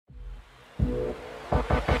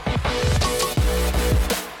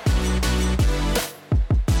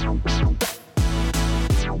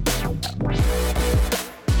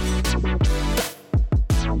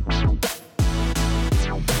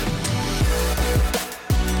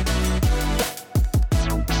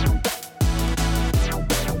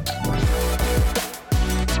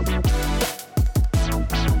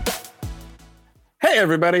Hey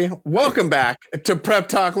everybody, welcome back to Prep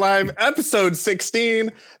Talk Live, episode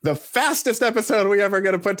 16, the fastest episode we ever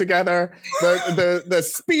going to put together. The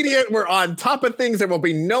speediest, we're on top of things. There will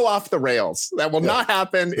be no off the rails. That will not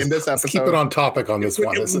happen in this episode. Let's keep it on topic on this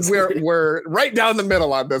one. We're right down the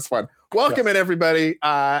middle on this one. Welcome in everybody,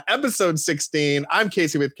 episode 16. I'm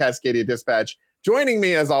Casey with Cascadia Dispatch. Joining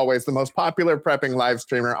me as always, the most popular prepping live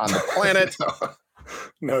streamer on the planet. Top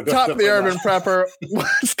the Urban Prepper.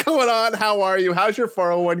 What's going on? How are you? How's your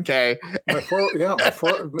 401k?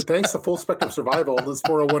 Thanks to Full Spectrum Survival, this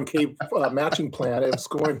 401k matching plan, it's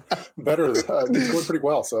going better. It's going pretty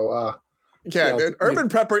well. So, Urban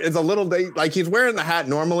Prepper is a little like he's wearing the hat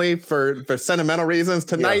normally for sentimental reasons.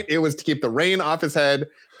 Tonight it was to keep the rain off his head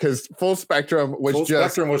because Full Spectrum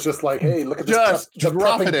was just like, hey, look at this, just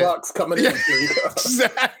dropping bucks coming in.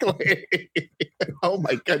 Exactly. Oh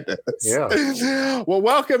my goodness. Yeah. Well,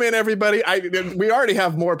 welcome in everybody. We already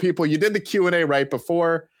have more people. You did the Q&A right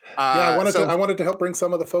before. I wanted to help bring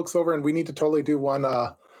some of the folks over, and we need to totally do one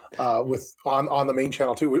with on the main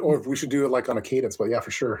channel too, or we should do it like on a cadence. But yeah,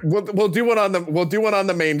 for sure, we'll do one on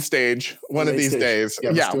the main stage one of these days.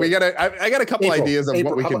 Yeah, we gotta. I got a couple ideas of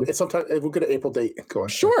what we can do. Sometime we'll get an April date going.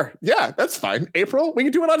 Sure, yeah, that's fine. April, we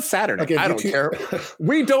can do it on Saturday. Again, I don't care.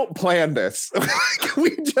 We don't plan this.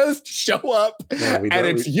 We just show up, and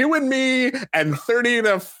it's you and me, and 30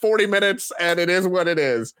 to 40 minutes, and it is what it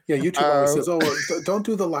is. Yeah, YouTube always says, "Oh, don't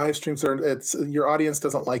do the live streams, or it's your audience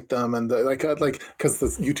doesn't like them," and because the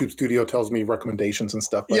YouTube studio tells me recommendations and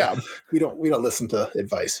stuff. But we don't listen to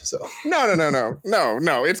advice. So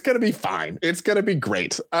no, it's gonna be fine. It's gonna be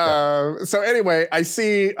great. So anyway, I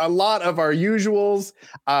see a lot of our usuals.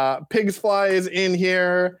 Pigs Fly is in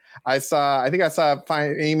here. I think I saw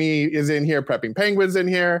Amy is in here. Prepping Penguins in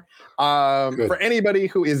here. For anybody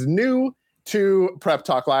who is new to Prep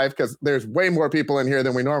Talk Live, because there's way more people in here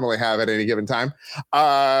than we normally have at any given time.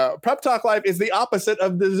 Prep Talk Live is the opposite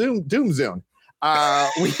of the Doom Zone.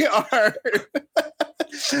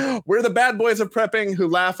 We're the bad boys of prepping who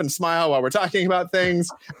laugh and smile while we're talking about things.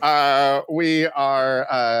 We are,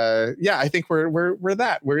 I think we're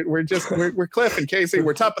that. We're Cliff and Casey.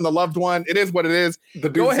 We're Tup and the loved one. It is what it is. The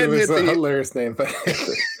Doom Zone is a hilarious name, but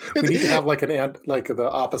we need to have like the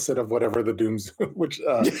opposite of whatever the Doom Zone, which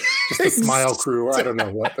just the Smile Crew, or I don't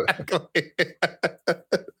know what.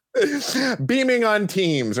 Beaming on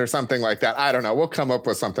Teams or something like that. I don't know. We'll come up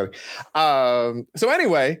with something. So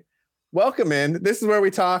anyway, welcome in. This is where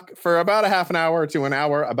we talk for about a half an hour to an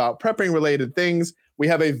hour about prepping related things. We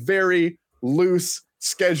have a very loose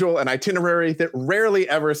schedule and itinerary that rarely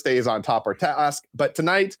ever stays on top or task. But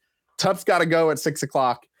tonight, Tup's got to go at 6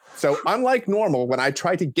 o'clock. So unlike normal, when I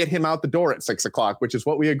try to get him out the door at 6 o'clock, which is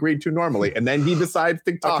what we agreed to normally, and then he decides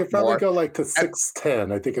to talk I could probably go like to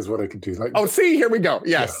 6:10, I think is what I could do. See, here we go.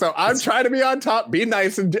 Yes. Yeah, so I'm trying to be on top, be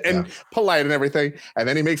nice and polite and everything. And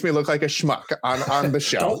then he makes me look like a schmuck on the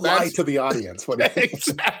show. Don't lie to the audience.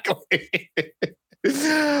 Exactly.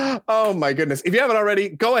 Oh my goodness. If you haven't already,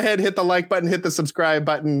 go ahead, hit the like button, hit the subscribe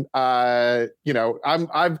button. My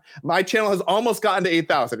channel has almost gotten to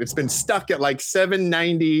 8,000. It's been stuck at like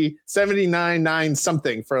 790, 79.9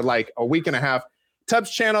 something for like a week and a half.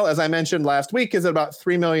 Tup's channel, as I mentioned last week, is at about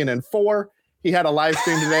 3,000,004. He had a live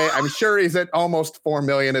stream today. I'm sure he's at almost 4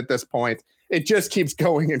 million at this point. It just keeps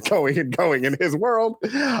going and going and going in his world.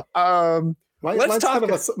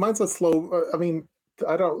 Mine's a slow,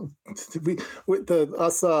 I don't. We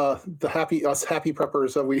happy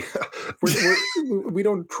preppers. We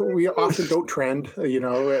often don't trend. We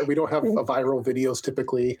don't have viral videos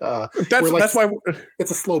typically. That's why it's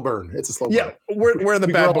a slow burn. Yeah, we're the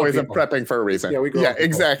bad boys of prepping for a reason. Yeah,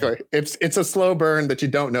 exactly. It's a slow burn that you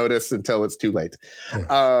don't notice until it's too late.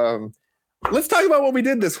 Let's talk about what we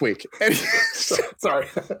did this week. Sorry.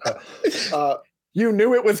 You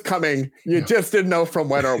knew it was coming. You just didn't know from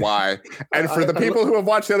when or why. And for the people who have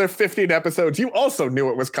watched the other 15 episodes, you also knew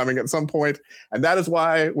it was coming at some point. And that is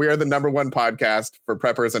why we are the #1 podcast for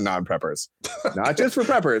preppers and non-preppers. Not just for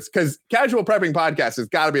preppers, because Casual Prepping Podcast has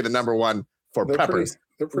got to be the #1 for preppers.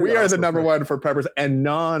 We are the number one for preppers and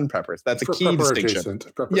non-preppers. That's a key distinction.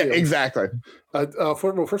 Yeah, exactly.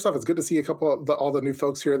 First off, it's good to see all the new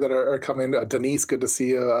folks here that are coming. Denise, good to see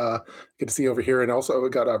you. Good to see you over here. And also, we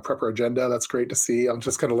got a prepper agenda. That's great to see. I'm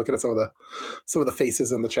just kind of looking at some of the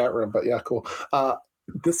faces in the chat room. But yeah, cool.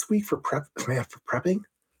 This week for prepping.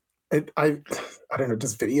 I don't know.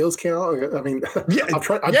 Does videos count? I mean, yeah,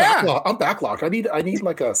 I'm backlogged. I need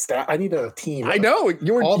like a stat. I need a team. I know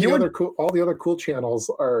all the other cool channels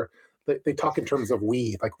are. They talk in terms of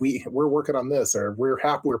we're working on this, or we're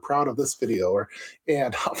proud of this video,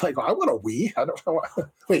 and I'm like, I want a I don't know.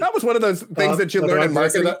 Wait, that was one of those things that you learned in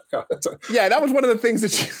marketing. Yeah, that was one of the things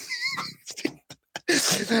that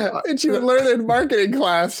you learned in marketing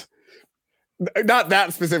class. Not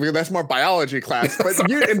that specifically, that's more biology class, but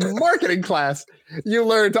in marketing class, you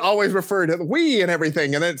learn to always refer to we and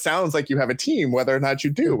everything. And then it sounds like you have a team, whether or not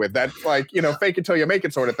you do with that, fake it till you make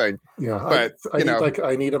it sort of thing. Yeah. But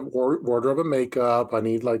I need a wardrobe and makeup. I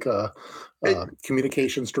need like a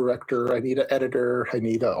communications director. I need an editor. I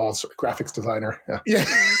need also a graphics designer. Yeah.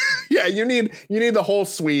 Yeah. You need the whole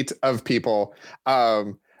suite of people.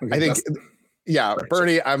 I think. Yeah,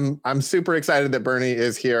 Bernie, I'm super excited that Bernie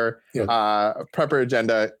is here. Yeah. Prepper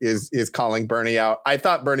Agenda is calling Bernie out. I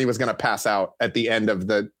thought Bernie was going to pass out at the end of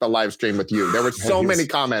the live stream with you. There were so many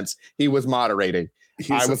comments he was moderating.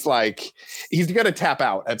 I was like, he's going to tap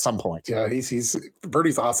out at some point. Yeah,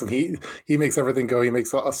 Bernie's awesome. He makes everything go. He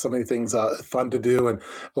makes so many things fun to do, and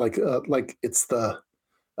like it's the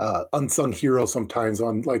unsung hero sometimes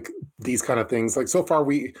on like these kind of things. Like so far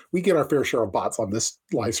we get our fair share of bots on this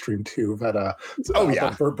live stream too, but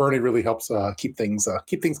but Bernie really helps keep things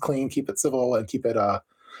clean, keep it civil, and keep it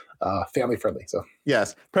family friendly. So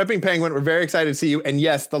yes, Prepping Penguin, we're very excited to see you. And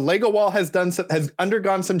yes, the Lego wall has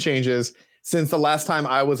undergone some changes since the last time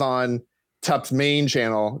I was on Tup's main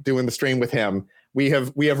channel doing the stream with him. We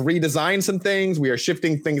have redesigned some things. We are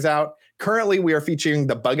shifting things out. Currently we are featuring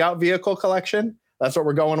the Bug Out vehicle collection. That's what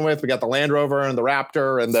we're going with. We got the Land Rover and the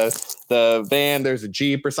Raptor and the van. There's a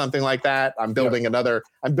Jeep or something like that. I'm building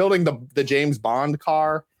I'm building the James Bond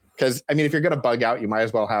car, because I mean, if you're going to bug out, you might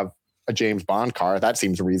as well have a James Bond car. That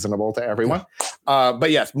seems reasonable to everyone. Yeah.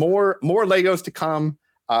 But yes, more Legos to come.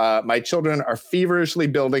 My children are feverishly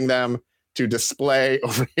building them to display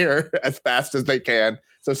over here as fast as they can.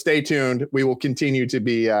 So stay tuned. We will continue to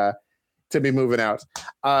be moving out.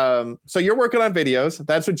 So you're working on videos.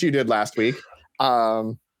 That's what you did last week.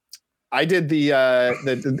 I did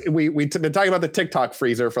we've been talking about the TikTok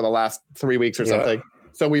freezer for the last 3 weeks or something.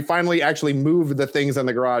 So we finally actually moved the things in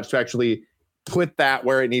the garage to actually put that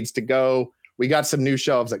where it needs to go. We got some new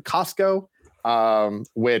shelves at Costco,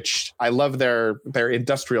 which I love their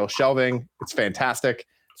industrial shelving. It's fantastic.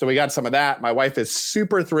 So we got some of that. My wife is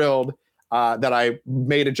super thrilled that I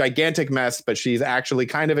made a gigantic mess, but she's actually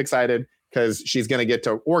kind of excited because she's going to get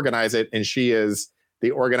to organize it, and she is the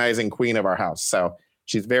organizing queen of our house. So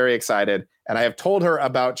she's very excited. And I have told her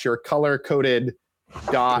about your color-coded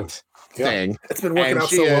dot thing. It's been working out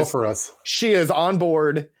so well for us. She is on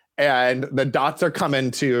board, and the dots are coming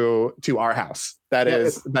to our house. That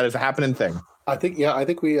is a happening thing. I think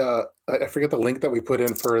we I forget the link that we put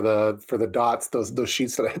in for the dots, those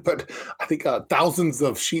sheets that I put. I think thousands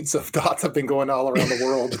of sheets of dots have been going all around the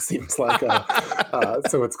world. It seems like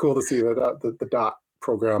so it's cool to see that the dot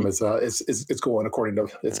program is going according to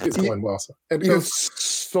it's going well. So, and you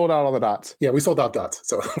sold out all the dots. Yeah, we sold out dots.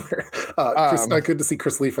 So good to see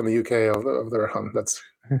Chris Lee from the UK over there. That's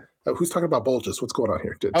who's talking about bulges. What's going on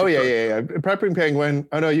here? Yeah. Prepping Penguin.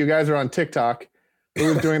 Oh no, you guys are on TikTok.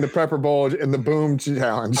 Who's doing the prepper bulge and the boom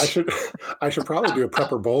challenge? I should probably do a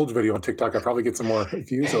prepper bulge video on TikTok. I'd probably get some more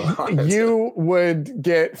views on it. You would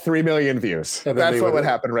get 3 million views. That's what would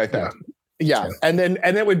happen right there. Yeah. And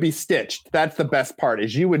it would be stitched. That's the best part,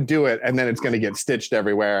 is you would do it and then it's going to get stitched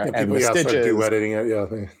everywhere. Yeah, and the stitches do editing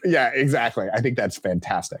it. Yeah, exactly. I think that's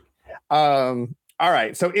fantastic. All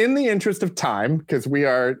right. So in the interest of time, because we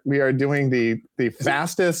are doing the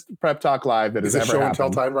fastest Prep Talk Live that has ever happened. Is it show and tell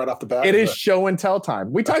time right off the bat? It is show and tell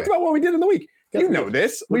time. We talked about what we did in the week. You know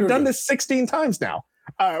this. We've done this 16 times now.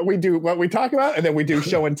 We do what we talk about, and then we do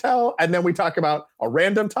show and tell, and then we talk about a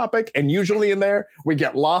random topic, and usually in there, we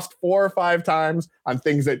get lost 4 or 5 times on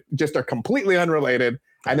things that just are completely unrelated,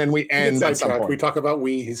 and then we end at some point. We talk about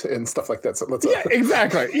we's and stuff like that. So let's. Yeah,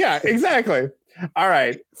 exactly. Yeah, exactly. All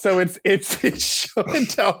right. So it's show and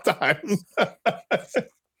tell time.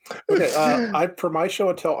 Okay, for my show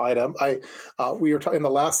and tell item, we were in the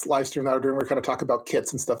last live stream that we were doing. We were kind of talking about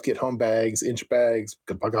kits and stuff, get home bags, inch bags,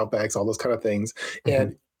 bug out bags, all those kind of things. Mm-hmm.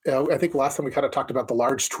 And I think last time we kind of talked about the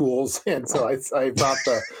large tools, and so I brought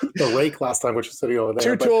the rake last time, which is sitting over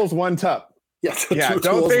there. 2 tools, 1 tup. Yeah.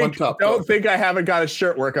 Don't think I haven't got a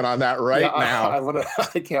shirt working on that now.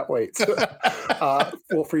 I can't wait.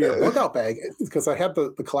 Well, for your bug out bag, because I have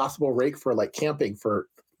the collapsible rake for like camping for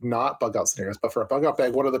not bug out scenarios, but for a bug out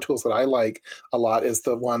bag, one of the tools that I like a lot is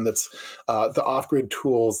the one that's the off-grid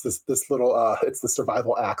tools. This little it's the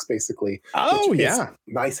survival axe basically. Oh yeah,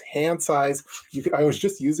 nice hand size. I was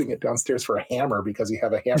just using it downstairs for a hammer because you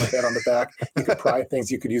have a hammerhead on the back. You could pry things.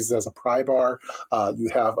 You could use it as a pry bar. You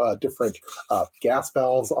have different gas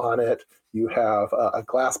valves on it. You have a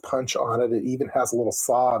glass punch on it. It even has a little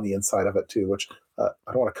saw on the inside of it too, which I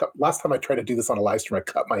don't want to cut. Last time I tried to do this on a live stream, I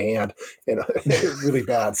cut my hand and really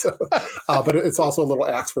bad. So, but it's also a little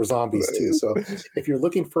axe for zombies too. So if you're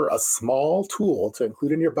looking for a small tool to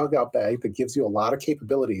include in your bug out bag that gives you a lot of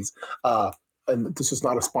capabilities, and this is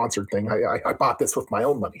not a sponsored thing. I bought this with my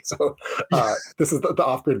own money. So this is the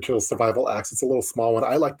off-grid tool survival axe. It's a little small one.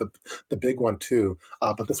 I like the big one too,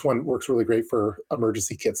 but this one works really great for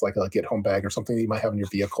emergency kits, like a get-home bag or something that you might have in your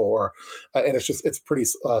vehicle. Or and it's pretty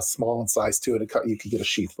small in size too, and you could get a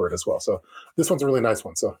sheath for it as well. So this one's a really nice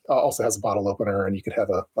one. So also has a bottle opener, and you could have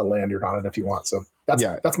a lanyard on it if you want. So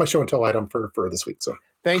that's my show and tell item for this week. So.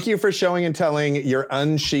 Thank you for showing and telling your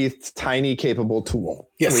unsheathed, tiny, capable tool.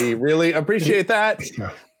 Yes. We really appreciate that. You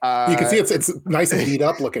can see it's nice and beat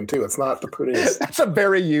up looking too. It's not the prettiest. That's a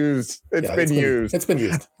very used. It's been used. It's been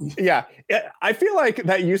used. Yeah. I feel like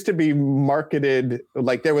that used to be marketed,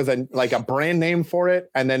 like there was a brand name for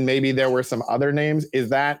it, and then maybe there were some other names. Is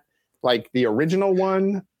that like the original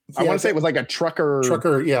one? I want to say it was like a trucker.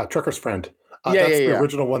 Trucker's Friend. That's the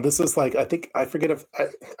original one. This is like, I forget if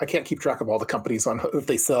I can't keep track of all the companies on if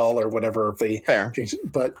they sell or whatever, if they change,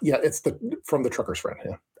 but yeah, it's from the Trucker's Friend.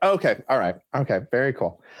 Yeah. Okay. All right. Okay. Very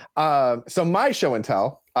cool. So my show and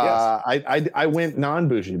tell, I went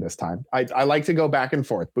non-bougie this time. I like to go back and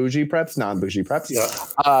forth, bougie preps, non-bougie preps.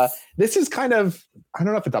 Yeah. This is kind of, I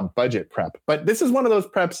don't know if it's a budget prep, but this is one of those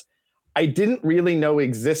preps I didn't really know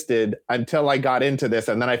existed until I got into this,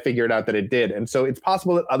 and then I figured out that it did. And so it's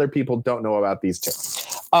possible that other people don't know about these too.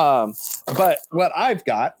 But what I've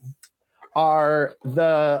got are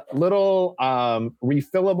the little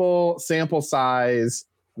refillable sample size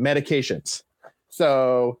medications.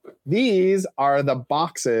 So these are the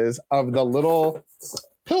boxes of the little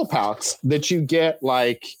pill pouch that you get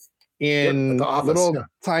like in the office, little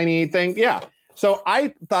tiny thing. Yeah. So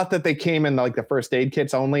I thought that they came in like the first aid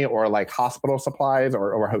kits only, or like hospital supplies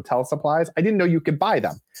or hotel supplies. I didn't know you could buy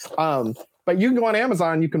them. But you can go on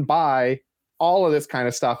Amazon, you can buy all of this kind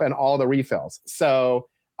of stuff and all the refills. So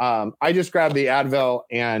I just grabbed the Advil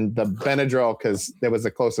and the Benadryl because they was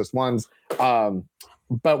the closest ones.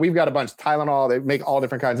 But we've got a bunch of Tylenol. They make all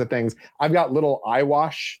different kinds of things. I've got little eye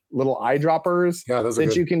wash, little eye droppers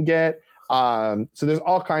that you can get. So there's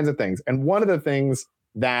all kinds of things. And one of the things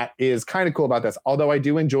that is kind of cool about this, although I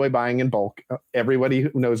do enjoy buying in bulk, everybody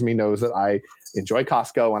who knows me knows that I enjoy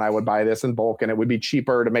Costco and I would buy this in bulk and it would be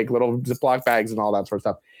cheaper to make little Ziploc bags and all that sort of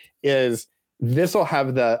stuff, is this will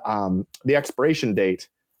have the expiration date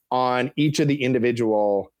on each of the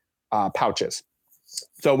individual pouches.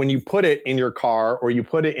 So when you put it in your car or you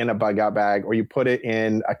put it in a bug out bag or you put it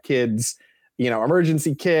in a kid's,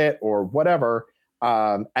 emergency kit or whatever,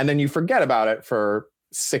 and then you forget about it for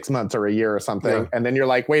 6 months or a year or something. And then you're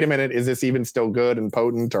like, wait a minute, is this even still good and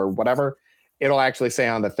potent or whatever? It'll actually say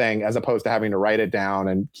on the thing as opposed to having to write it down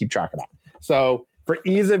and keep track of that. So for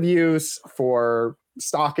ease of use, for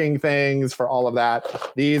stocking things, for all of that,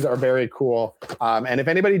 these are very cool. And if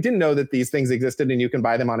anybody didn't know that these things existed and you can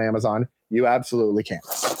buy them on Amazon, you absolutely can.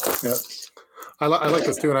 Yeah. I like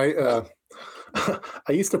this too. And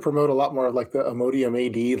I used to promote a lot more of like the Imodium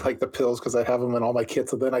AD, like the pills, because I have them in all my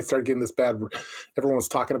kits. And then I started getting this bad. Everyone was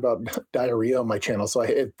talking about diarrhea on my channel, so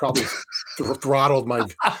it probably throttled my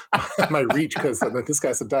reach because this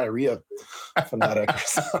guy's a diarrhea fanatic or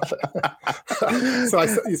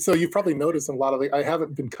something. So you probably noticed a lot of I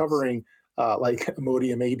haven't been covering like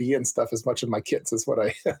Imodium AD and stuff as much in my kits as what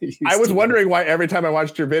I used I was wondering why every time I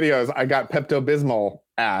watched your videos, I got Pepto-Bismol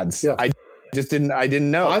ads. Yeah. I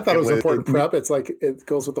didn't know. I thought it was important prep. It's like it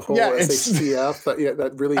goes with the whole SHTF.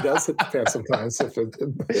 That really does hit the fan sometimes.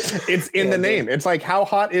 It's in the name. It's like, how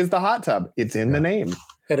hot is the hot tub? It's in the name.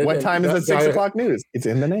 What time is the 6 o'clock news? It's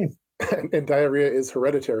in the name. And diarrhea is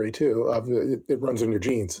hereditary too. It runs in your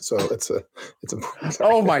genes, so it's important.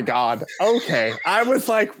 Oh my God. Okay, I was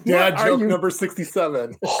like, "Dad joke number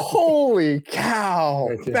 67." Holy cow!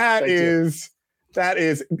 That is.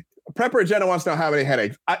 Prepper Jenna wants to know how many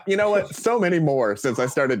headaches. You know what? So many more since I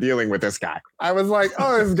started dealing with this guy. I was like,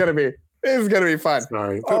 oh, this is gonna be fun.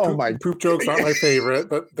 Sorry. My poop jokes aren't my favorite,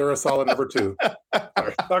 but they're a solid number 2.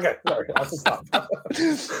 Sorry. Okay. Sorry. I'll stop.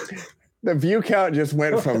 The view count just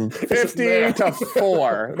went from 50 to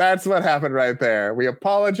 4. That's what happened right there. We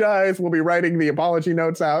apologize. We'll be writing the apology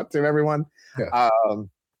notes out to everyone. Yeah.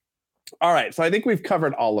 All right. So I think we've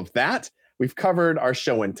covered all of that. We've covered our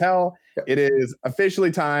show and tell. Yeah. It is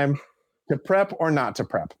officially time to prep or not to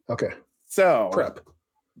prep. Okay. So prep.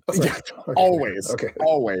 Yeah, okay. Always. Okay.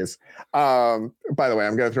 Always. By the way,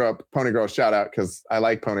 I'm going to throw up Pony Girl shout out because I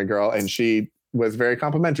like Pony Girl and she was very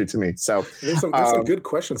complimentary to me. So there's some good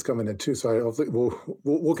questions coming in too. So hopefully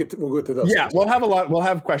we'll get to those. Yeah, we'll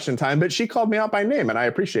have question time. But she called me out by name, and I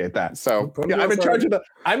appreciate that. So yeah, I'm in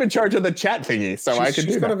charge of the chat thingy, so I can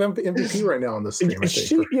do that. She's kind of MVP right now on this stream. I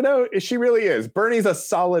think. She really is. Bernie's a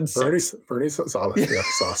solid. Bernie's solid. Yeah,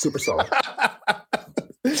 super solid.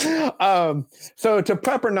 So to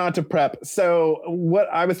prep or not to prep. So what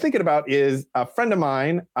I was thinking about is a friend of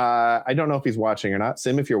mine, I don't know if he's watching or not.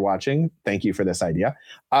 Sim, if you're watching, thank you for this idea.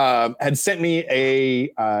 Had sent me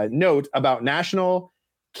a note about National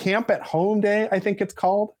Camp at Home Day, I think it's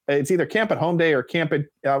called. It's either Camp at Home Day or Camp at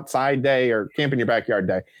Outside Day or Camp in Your Backyard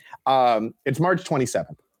Day. It's March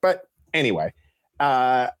 27th. But anyway,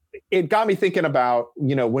 it got me thinking about,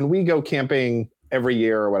 when we go camping every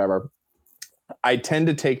year or whatever, I tend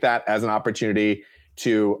to take that as an opportunity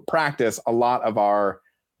to practice a lot of our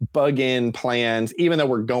bug-in plans, even though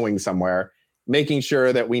we're going somewhere, making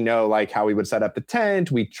sure that we know like how we would set up the tent.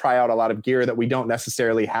 We try out a lot of gear that we don't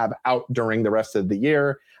necessarily have out during the rest of the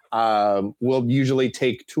year. We'll usually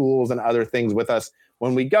take tools and other things with us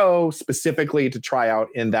when we go, specifically to try out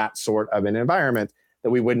in that sort of an environment that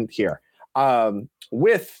we wouldn't here.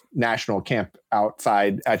 With National Camp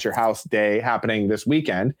Outside at Your House Day happening this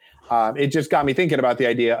weekend, it just got me thinking about the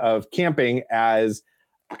idea of camping as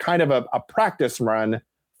kind of a practice run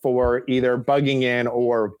for either bugging in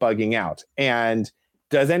or bugging out. And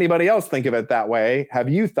does anybody else think of it that way? Have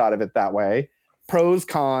you thought of it that way? Pros,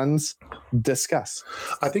 cons, discuss.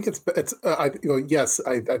 I think yes,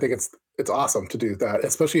 I think it's awesome to do that,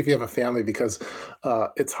 especially if you have a family, because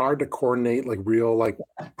it's hard to coordinate like real like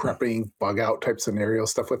prepping bug out type scenario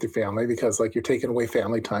stuff with your family, because like you're taking away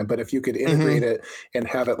family time. But if you could integrate it and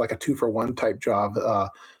have it like a 2-for-1 type job,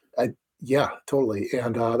 yeah, totally.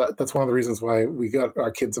 And that's one of the reasons why we got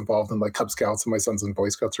our kids involved in like Cub Scouts, and my son's in Boy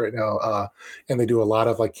Scouts right now. And they do a lot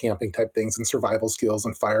of like camping type things and survival skills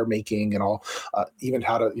and fire making and all, even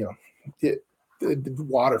how to,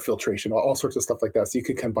 water filtration, all sorts of stuff like that. So you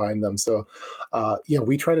could combine them. So,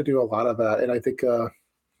 we try to do a lot of that. And I think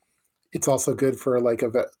it's also good for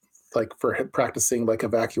for practicing like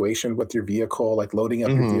evacuation with your vehicle, like loading up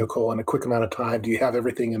your vehicle in a quick amount of time. Do you have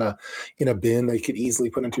everything in a bin that you could easily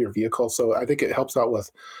put into your vehicle? So I think it helps out with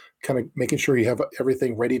kind of making sure you have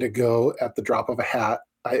everything ready to go at the drop of a hat.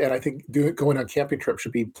 I think going on a camping trip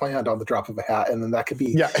should be planned on the drop of a hat, and then that could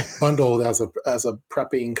be bundled as a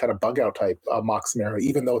prepping kind of bug out type mock scenario.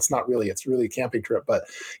 Even though it's really a camping trip, but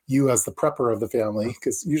you as the prepper of the family,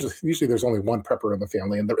 because usually there's only one prepper in the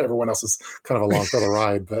family, and everyone else is kind of along for the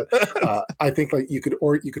ride. But I think like you could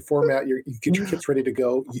format you get your kits ready to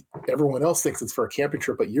go. Everyone else thinks it's for a camping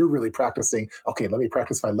trip, but you're really practicing. Okay, let me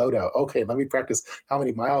practice my loadout. Okay, let me practice how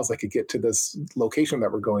many miles I could get to this location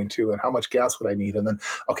that we're going to, and how much gas would I need, and then.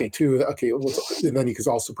 And then you can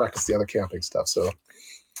also practice the other camping stuff. So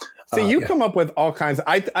you come up with all kinds.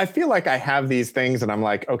 I feel like I have these things and I'm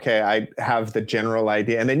like, okay, I have the general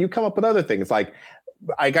idea. And then you come up with other things like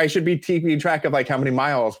I should be keeping track of like how many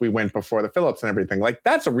miles we went before the Phillips and everything. Like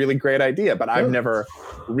that's a really great idea, but I've never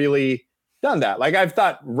really done that. Like I've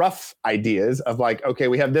thought rough ideas of like, okay,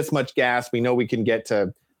 we have this much gas. We know we can get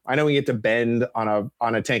to, I know we get to Bend on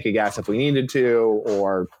a tank of gas if we needed to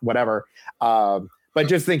or whatever. But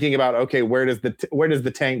just thinking about, okay, where does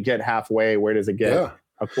the tank get halfway? Where does it get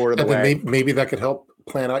a quarter of the way? Maybe that could help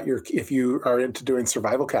plan out if you are into doing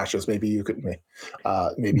survival caches. Maybe you could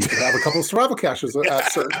have a couple of survival caches at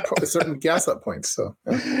certain gas up points. So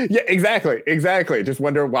yeah, exactly. Just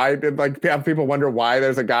wonder why have people wonder why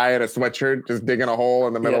there's a guy in a sweatshirt just digging a hole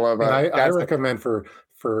in the middle of I recommend for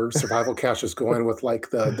survival caches going with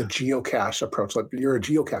like the geocache approach. Like you're a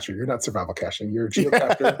geocacher, you're not survival caching. You're a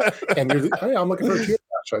geocacher, and I'm looking for a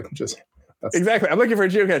geocache. Exactly. I'm looking for a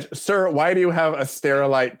geocache. Sir, why do you have a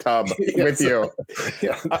Sterilite tub with you?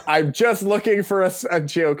 I'm just looking for a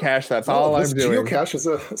geocache. That's all I'm doing. Geocache is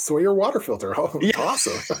a Sawyer water filter. Oh,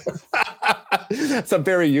 awesome. It's a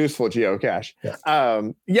very useful geocache.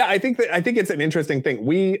 I think it's an interesting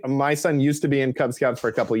thing. My son used to be in Cub Scouts for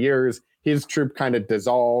a couple of years. His troop kind of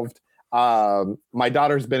dissolved. My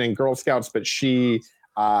daughter's been in Girl Scouts, but they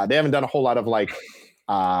haven't done a whole lot of like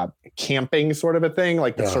camping sort of a thing.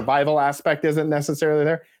 Like the survival aspect isn't necessarily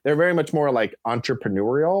there. They're very much more like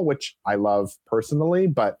entrepreneurial, which I love personally,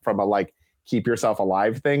 but from a like keep yourself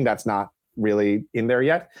alive thing. That's not really in there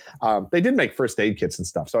yet. They did make first aid kits and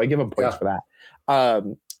stuff, so I give them points for that.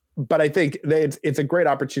 But I think that it's a great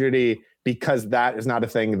opportunity because that is not a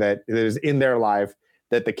thing that is in their life,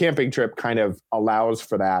 that the camping trip kind of allows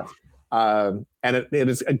for that. And it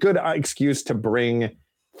is a good excuse to bring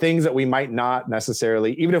things that we might not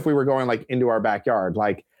necessarily, even if we were going like into our backyard,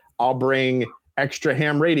 like I'll bring extra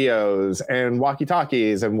ham radios and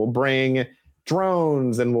walkie-talkies, and we'll bring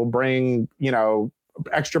drones, and we'll bring,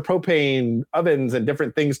 extra propane ovens and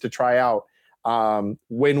different things to try out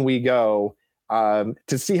when we go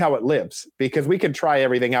to see how it lives, because we could try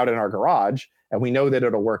everything out in our garage and we know that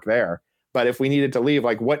it'll work there. But if we needed to leave,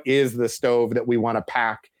 like, what is the stove that we want to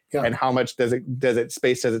pack, and how much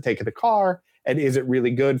space does it take in the car? And is it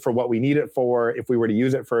really good for what we need it for if we were to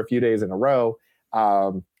use it for a few days in a row?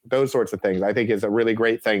 Those sorts of things I think is a really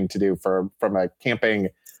great thing to do from a camping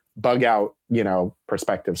bug out,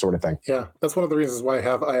 perspective sort of thing. Yeah, that's one of the reasons why I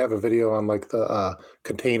have a video on like the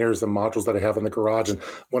containers and modules that I have in the garage, and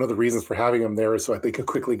one of the reasons for having them there is so they could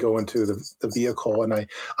quickly go into the vehicle. And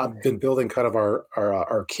I've been building kind of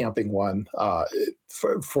our camping one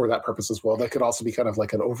for that purpose as well. That could also be kind of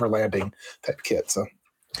like an overlanding type kit. So.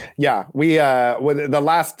 Yeah, we the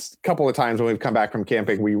last couple of times when we've come back from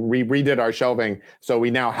camping, we redid our shelving, so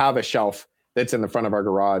we now have a shelf that's in the front of our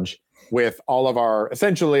garage with all of our,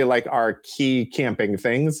 essentially like our key camping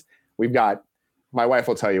things. We've got, my wife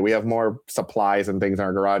will tell you, we have more supplies and things in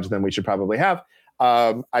our garage than we should probably have.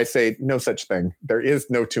 I say no such thing. There is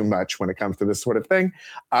no too much when it comes to this sort of thing.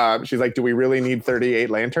 She's like, do we really need 38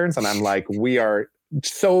 lanterns? And I'm like, we are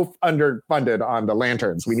so underfunded on the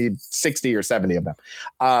lanterns. We need 60 or 70 of them.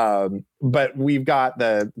 But we've got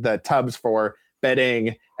the tubs for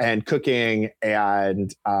bedding and cooking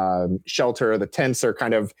and shelter. The tents are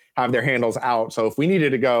kind of have their handles out. So if we needed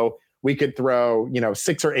to go, we could throw,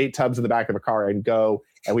 6 or 8 tubs in the back of a car and go,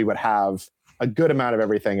 and we would have a good amount of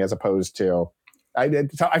everything, as opposed to, I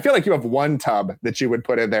feel like you have one tub that you would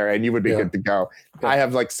put in there and you would be good to go. Yeah. I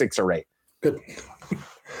have like 6 or 8. Good.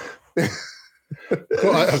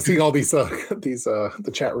 Well, I'm seeing all these,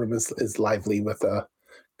 the chat room is lively with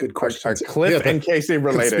good questions. Cliff and Casey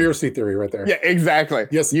related. Conspiracy theory right there. Yeah, exactly.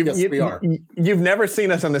 Yes, we are. You've never seen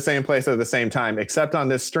us in the same place at the same time, except on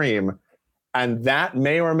this stream. And that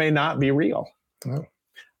may or may not be real.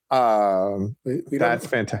 Oh. That's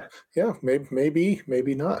fantastic. Yeah,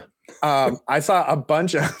 maybe not. I've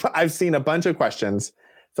seen a bunch of questions.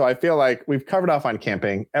 So I feel like we've covered off on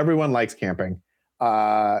camping. Everyone likes camping.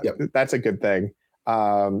 That's a good thing.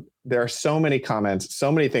 There are so many comments,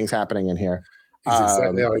 so many things happening in here. It's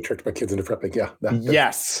exactly how I tricked my kids into prepping. Yeah.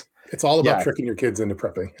 Yes. It's all about tricking your kids into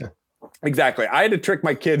prepping. Yeah. Exactly. I had to trick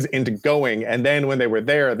my kids into going, and then when they were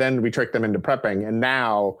there, then we tricked them into prepping, and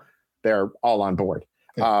now they're all on board.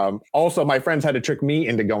 Yeah. Also, my friends had to trick me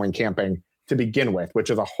into going camping to begin with, which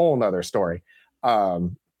is a whole nother story.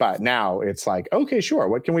 But now it's like, okay, sure.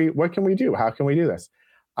 What can we do? How can we do this?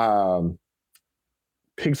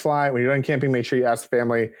 Pigs fly. When you're done camping, make sure you ask the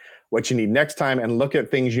family what you need next time and look at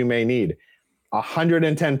things you may need.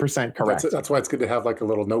 110% correct. That's why it's good to have like a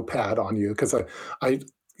little notepad on you, because I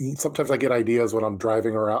sometimes I get ideas when I'm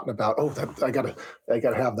driving or out and about. Oh, I gotta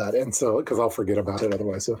have that, and so because I'll forget about it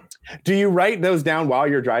otherwise. So, do you write those down while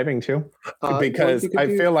you're driving too? Because I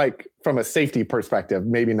feel like from a safety perspective,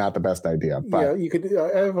 maybe not the best idea. But yeah, you could.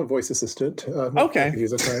 I have a voice assistant. Okay, I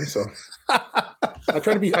use it time, so I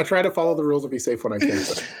try to follow the rules and be safe when I can.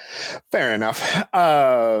 So. Fair enough.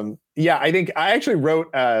 Yeah, I think I actually wrote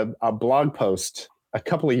a blog post a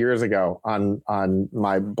couple of years ago on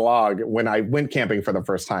my blog when I went camping for the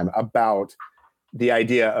first time about the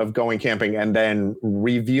idea of going camping and then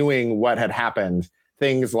reviewing what had happened.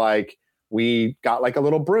 Things like we got like a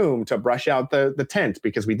little broom to brush out the tent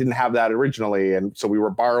because we didn't have that originally. And so we were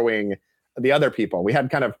borrowing the other people. We had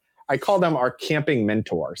I call them our camping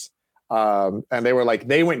mentors. And they were like,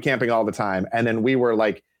 they went camping all the time. And then we were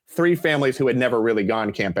like 3 families who had never really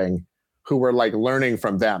gone camping who were like learning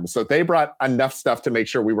from them. So they brought enough stuff to make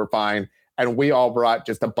sure we were fine. And we all brought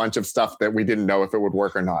just a bunch of stuff that we didn't know if it would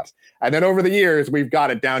work or not. And then over the years, we've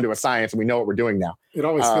got it down to a science and we know what we're doing now. It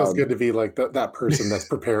always feels good to be like that person that's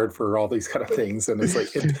prepared for all these kind of things. And it's like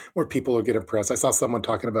where people will get impressed. I saw someone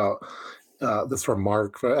talking about this from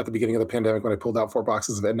Mark at the beginning of the pandemic when I pulled out 4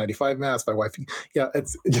 boxes of N95 masks. My wife,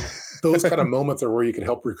 it's those kind of moments are where you can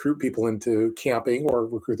help recruit people into camping or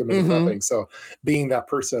recruit them into prepping. So being that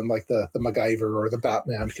person like the MacGyver or the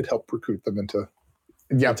Batman could help recruit them into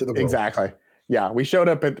the world. Exactly. Yeah, we showed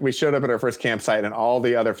up at our first campsite, and all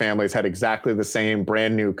the other families had exactly the same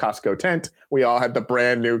brand new Costco tent. We all had the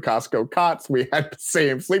brand new Costco cots. We had the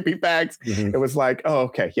same sleeping bags. It was like, oh,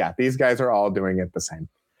 okay, yeah, these guys are all doing it the same.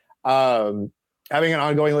 Having an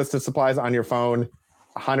ongoing list of supplies on your phone,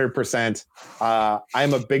 100%.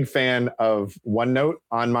 I'm a big fan of OneNote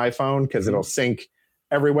on my phone because it'll sync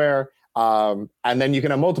everywhere. And then you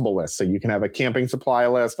can have multiple lists. So you can have a camping supply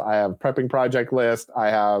list. I have prepping project list.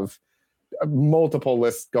 I have multiple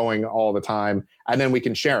lists going all the time. And then we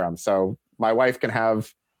can share them. So my wife can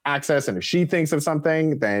have access, and if she thinks of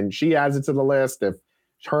something, then she adds it to the list. If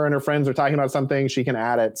her and her friends are talking about something, she can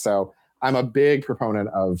add it. So I'm a big proponent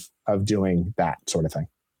of doing that sort of thing.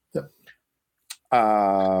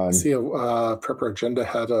 I see Prepper Agenda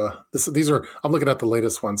had these are, I'm looking at the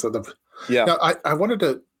latest ones. So now I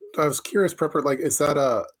was curious, Prepper, like, is that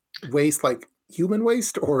a waste, like human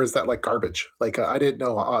waste, or is that like garbage? Like, I didn't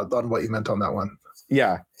know on what you meant on that one.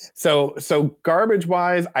 Yeah. So garbage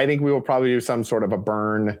wise, I think we will probably do some sort of a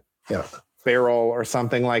burn barrel or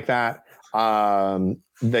something like that.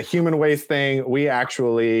 The human waste thing, we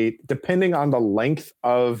actually, depending on the length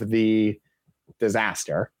of the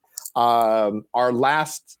disaster, our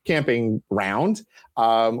last camping round,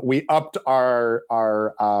 we upped our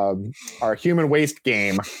human waste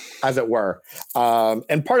game, as it were.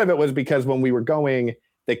 And part of it was because when we were going,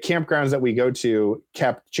 the campgrounds that we go to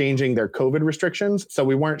kept changing their COVID restrictions. So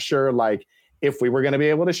we weren't sure, like, if we were going to be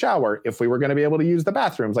able to shower, if we were going to be able to use the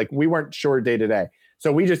bathrooms. Like, we weren't sure day to day.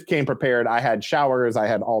 So we just came prepared. I had showers. I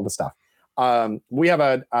had all the stuff. We have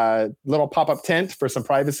a little pop-up tent for some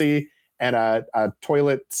privacy and a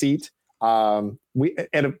toilet seat. And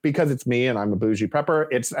because it's me and I'm a bougie prepper,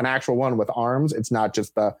 it's an actual one with arms. It's not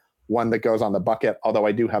just the one that goes on the bucket, although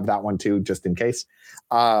I do have that one too, just in case.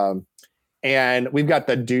 And we've got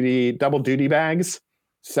the double duty bags.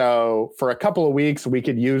 So for a couple of weeks, we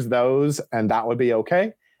could use those and that would be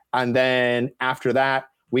okay. And then after that,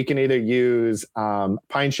 we can either use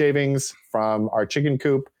pine shavings from our chicken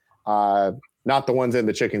coop, not the ones in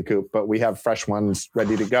the chicken coop, but we have fresh ones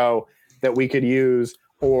ready to go that we could use,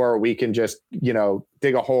 or we can just,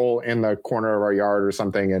 dig a hole in the corner of our yard or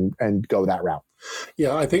something and go that route.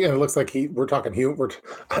 Yeah, I think it looks like we're talking human.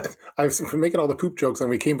 I was making all the poop jokes, and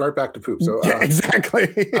we came right back to poop. So exactly.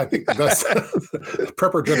 I think that's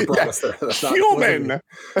Prepper Agenda brought us there. That's not human.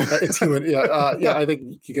 It's human. Yeah. I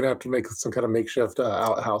think you're gonna have to make some kind of makeshift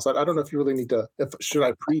outhouse. I don't know if you really need to. Should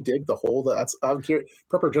I pre-dig the hole? I'm curious.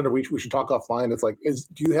 Prepper Agenda. We should talk offline. It's like,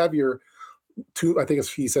 do you have your two? I think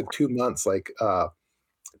he said 2 months. Like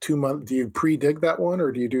 2 months. Do you pre-dig that one,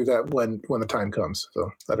 or do you do that when the time comes?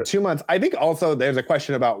 So 2 months. I think also there's a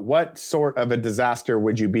question about what sort of a disaster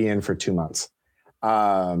would you be in for 2 months?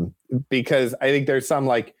 Because I think there's some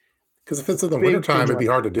because if it's in the wintertime, it'd be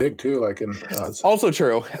hard to dig too. Also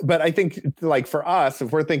true, but I think for us,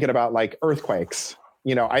 if we're thinking about earthquakes,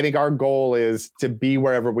 I think our goal is to be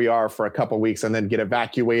wherever we are for a couple of weeks and then get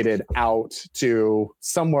evacuated out to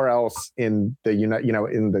somewhere else in the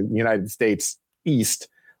United States East,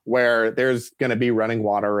 where there's going to be running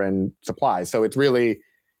water and supplies. So it's really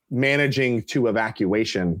managing to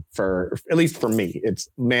evacuation at least for me, it's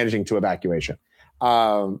managing to evacuation.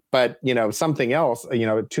 But something else,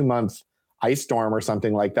 a 2 month ice storm or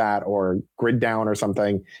something like that, or grid down or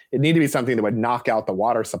something, it need to be something that would knock out the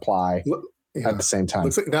water supply at the same time.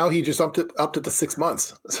 Looks like now he just upped it to 6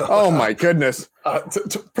 months. So, oh my goodness!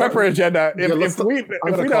 Prepper Agenda. If we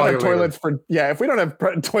don't have toilets if we don't have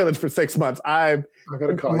toilets for 6 months,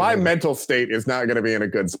 my mental state is not going to be in a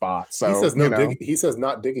good spot. So he says he says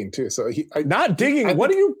not digging too. So not digging.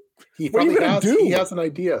 What are you going to do? He has an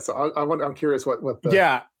idea. So I'm curious what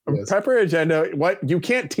the Prepper Agenda. What, you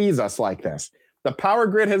can't tease us like this. The power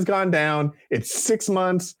grid has gone down. It's 6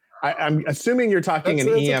 months. I'm assuming you're talking an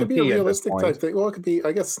EMP. It could be a realistic type thing. Well, it could be.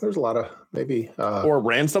 I guess there's a lot of maybe or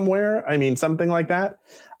ransomware. I mean, something like that.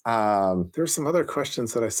 There's some other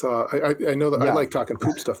questions that I saw. I know that I like talking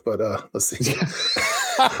poop stuff, but let's see.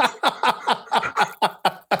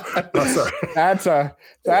 Sorry. That's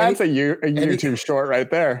a YouTube short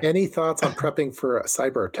right there. Any thoughts on prepping for a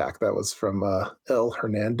cyber attack? That was from El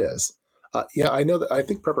Hernandez. I know that. I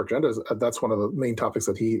think Prepper Agenda that's one of the main topics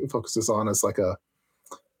that he focuses on, is like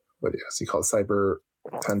what does he call it? Cyber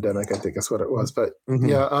pandemic, I think is what it was. But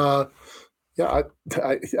I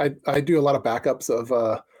do a lot of backups of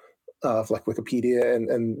Wikipedia,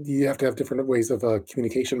 and you have to have different ways of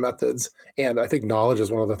communication methods. And I think knowledge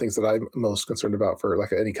is one of the things that I'm most concerned about for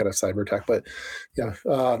any kind of cyber attack. But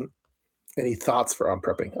any thoughts on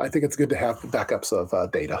prepping? I think it's good to have backups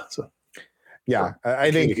of data. So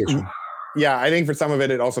I think for some of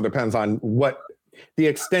it also depends on what the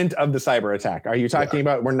extent of the cyber attack. Are you talking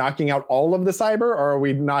about we're knocking out all of the cyber, or are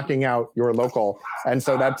we knocking out your local? And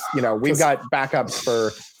so that's, we've got backups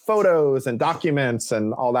for photos and documents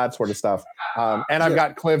and all that sort of stuff. And I've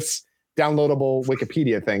got Cliff's downloadable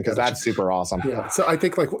Wikipedia thing, because that's super awesome. Yeah. So I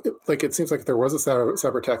think like it seems like there was a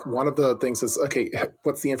cyber attack. One of the things is, okay,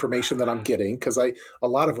 what's the information that I'm getting? Because a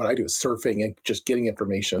lot of what I do is surfing and just getting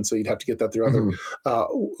information. So you'd have to get that through other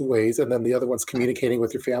ways. And then the other one's communicating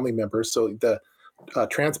with your family members. So the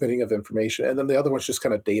transmitting of information. And then the other one's just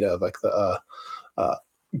kind of data, like the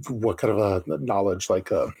what kind of knowledge, like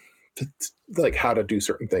how to do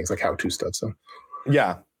certain things, like how to stuff. So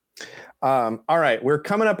yeah. All right, we're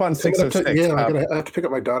coming up on 6:06. Yeah, I have to pick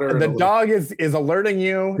up my daughter. The dog is alerting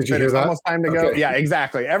you that it's almost time to go. Okay. Yeah,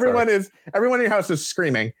 exactly. Everyone in your house is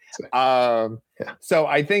screaming. So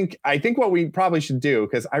I think what we probably should do,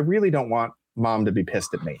 because I really don't want Mom to be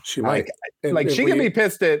pissed at me. She might. She can be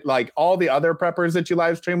pissed at like all the other preppers that you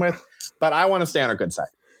live stream with, but I want to stay on her good side.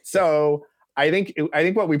 So I think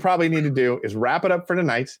what we probably need to do is wrap it up for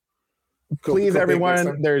tonight. Please,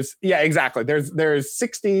 everyone. There's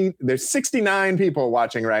 69 people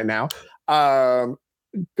watching right now. Go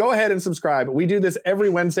ahead and subscribe. We do this every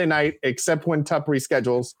Wednesday night, except when Tup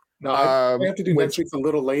reschedules. No, I have to do next week a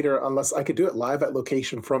little later, unless I could do it live at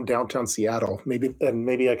location from downtown Seattle. Maybe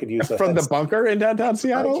I could use from the bunker in downtown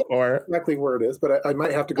Seattle, or exactly where it is. But I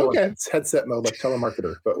might have to go in headset mode like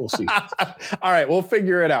telemarketer. But we'll see. All right, we'll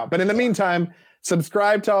figure it out. But in the meantime,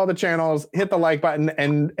 subscribe to all the channels, hit the like button,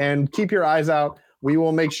 and keep your eyes out. We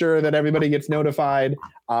will make sure that everybody gets notified.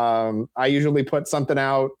 I usually put something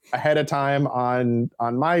out ahead of time on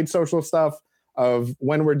my social stuff of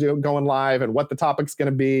when we're going live and what the topic's going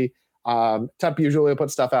to be. Tup usually will put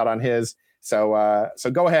stuff out on his. So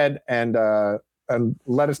go ahead and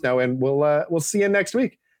let us know, and we'll see you next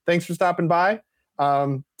week. Thanks for stopping by.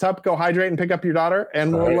 Tup, go hydrate and pick up your daughter,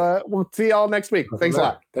 and we'll see y'all next week. Thanks a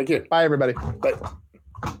lot. Thank you. Bye, everybody. Bye.